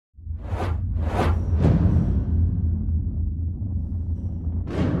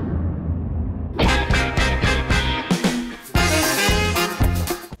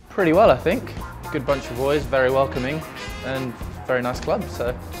Pretty well, I think. Good bunch of boys, very welcoming, and very nice club,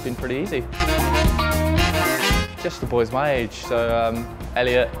 so it's been pretty easy. Just the boys my age, so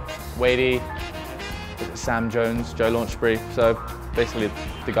Elliot, Wadey, Sam Jones, Joe Launchbury, so basically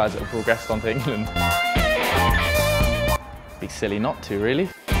the guys that have progressed onto England. Be silly not to, really.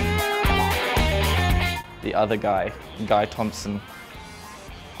 The other guy, Guy Thompson,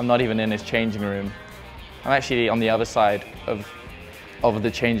 I'm not even in his changing room. I'm actually on the other side of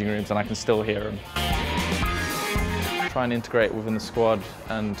the changing rooms and I can still hear him. Try and integrate within the squad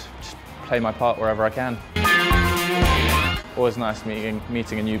and just play my part wherever I can. Always nice meeting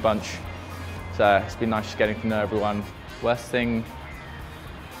a new bunch. So it's been nice just getting to know everyone. Worst thing,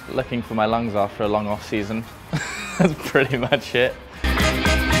 looking for my lungs after a long off season. That's pretty much it.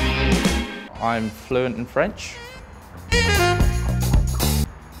 I'm fluent in French.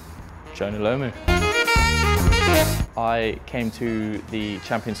 Jonah Lomu. I came to the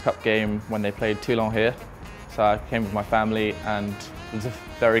Champions Cup game when they played Toulon here. So I came with my family and it was a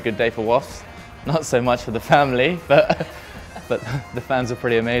very good day for Wasps. Not so much for the family, but the fans are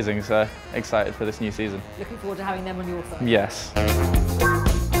pretty amazing, so excited for this new season. Looking forward to having them on your side. Yes.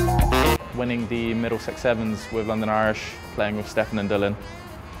 Winning the Middlesex Sevens with London Irish, playing with Stefan and Dylan.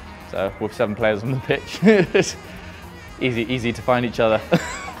 So with 7 players on the pitch, it's easy to find each other.